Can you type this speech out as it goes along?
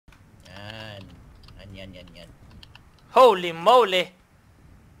yan. Holy moly!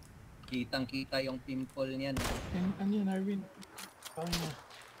 Kitang-kita yung pimple niyan. Ano yan, Arvin? Parang mo.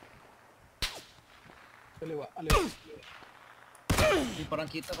 Aliwa. Hindi parang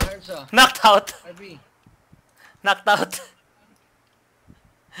kita ka, Herbs ah. Knocked out! Harvey. Knocked out.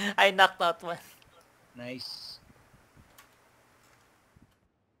 I knocked out one. Nice.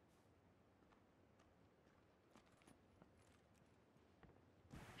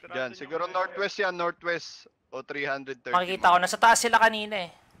 Diyan, siguro northwest yan, northwest. O 330. Makikita ko, nasa taas sila kanina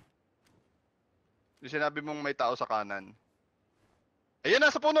eh. Yung sinabi mong may tao sa kanan. Ayan,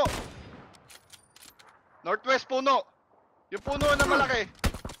 nasa puno! Northwest puno! Yung puno na malaki.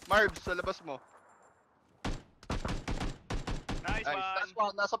 Marbs, sa labas mo. Nice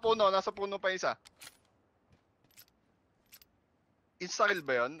one! Nasa puno pa isa. Insta-kill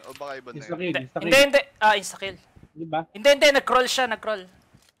ba yun? O baka iba na yun? Hindi. Insta-kill. Diba? Hindi, nag-crawl siya, nag-crawl.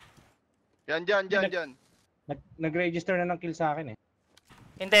 Yan. Nag-register na ng kill sa akin eh.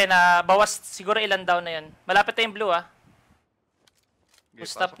 Hindi, bawas siguro ilan down na yun. Malapit na yung blue ah. Okay,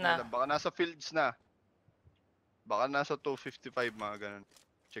 Stop pasok na. lang. Baka nasa fields na. Baka nasa 255 mga ganun.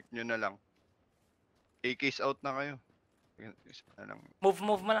 Check nyo na lang. A-case out na kayo. Move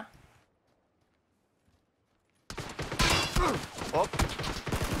mo na. Hop!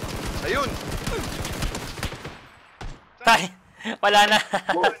 Ayun! Tay, wala na.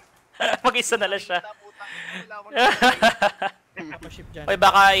 Mag-isa na lang siya. Oy,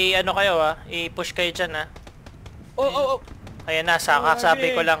 baka i-ano kayo ah. I-push kayo dyan ah. Oh. Ayan na,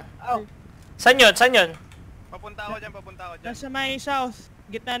 sabi ko lang. San yun? Papunta ako dyan. Nasa may south.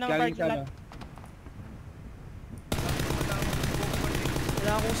 Gitna ng parking lot.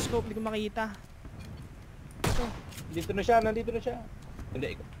 Wala akong scope, hindi ko makita. Nandito na siya. Hindi,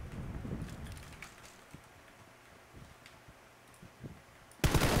 ikaw.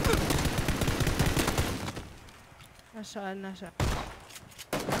 Nasaan?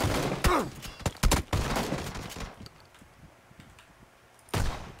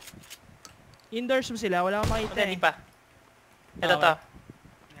 Indoors mo sila? Wala akong makita Hindi pa. Ito to.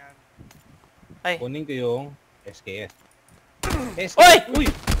 Ay. Kunin ko yung SKS. Oy! Uy!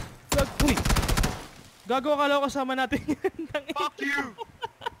 Gago, akala ko kasama natin yan. Fuck you!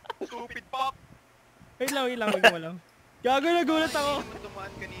 Stupid fuck! Wait lang. Gago, nagulat ako.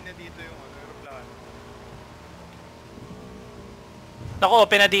 Tumaan kanina dito yung aeroplano. Naku,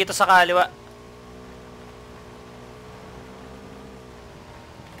 open na dito sa kaliwa.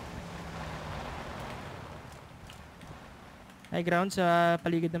 High ground sa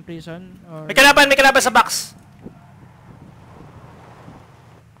paligid ng prison? Or... May kalaban sa box.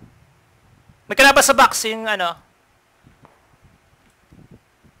 May kalaban sa box yung ano.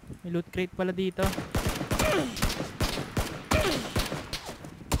 May loot crate pala dito.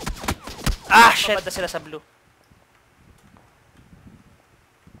 Ah, shit. Papada sila sa blue.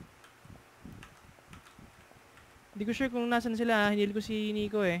 Hindi ko sure kung nasan sila. Hinil ko si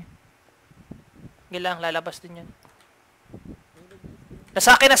Nico eh. Gilang, lalabas din yan.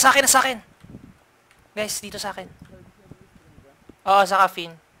 Nasa akin. Guys, dito sa akin. Oo, sa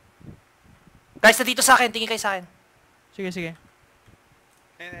caffeine. Guys, na dito sa akin. Tingin kayo sa akin. Sige.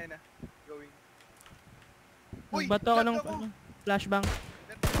 Ayun na. Going. Bato ako ng flashbang.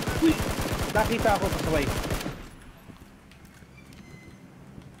 Uy! Nakita ako sa saway.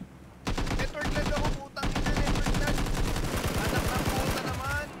 Network lag ako, putang ina, network lag. Anak ng puta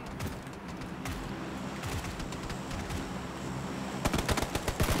naman.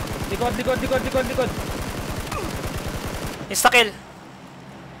 Likod. Insta-kill.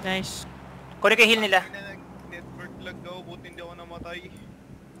 Nice. Kunin ko yung heal nila. Network lag daw, buti hindi ako namatay.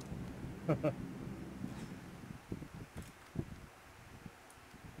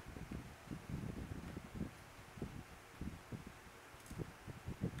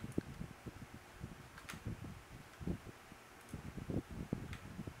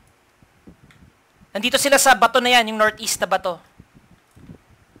 Nandito sila sa bato na yan, yung northeast na bato.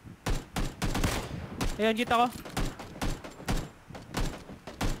 Ayun, dito ako.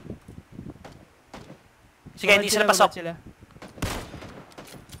 Sige, hindi sila pasok.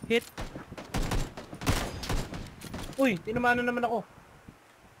 Hit. Uy, tinamano naman ako.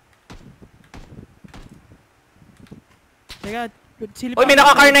 Teka, silip. Uy, may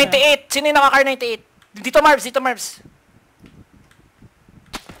naka-car 98. Sino yung naka-car 98? Dito Marbs.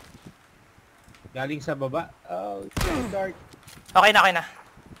 Galing sa baba. Oh, dark. Okay na.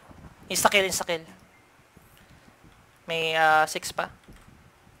 Insta-kill. May 6 pa.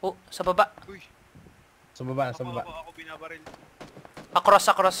 Oh, sa baba. Uy, Sa baba. ako binabaril.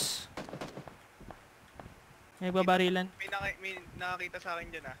 Across. May babarilan. May nakakita sa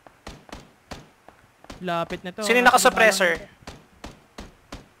akin dyan ah. Lapit na to. Sino yung Nasa baba naka-suppressor? lang ito.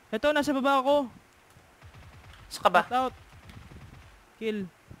 Ito, nasa baba ako. Saan ka ba? Knocked out. Kill.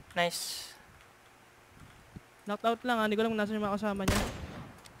 Nice. Knocked out lang, hindi ko alam kung nasa yung mga kasama niya.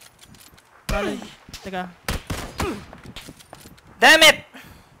 Paano? Teka. Damn it!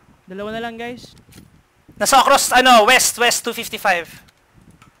 Dalawa na lang, guys. Nasa across, west 255.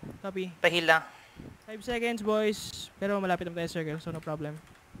 Copy. Pahil lang. 5 seconds, boys. Pero malapit naman tayo sa circle, so no problem.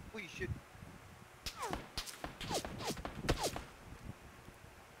 Uy, shit.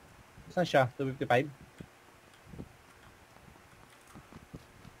 Saan siya? 255?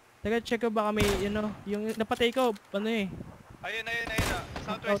 Teka, check ko baka may, yung napatay ko, eh. Ayun na.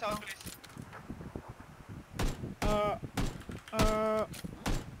 Southwest.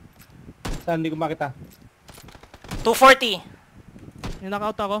 Saan? Hindi ko makita. 240. Yung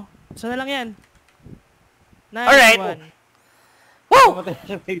knockout ako. Sana lang yan. Nice Alright. one. Woo! Pumatay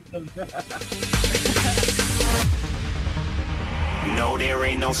siya dito. No, there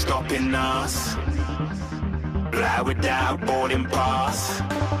ain't no stopping us. Fly without boarding pass.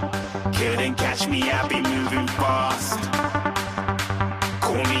 Couldn't catch me, I'll be moving fast.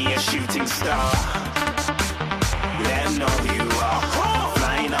 Call me a shooting star.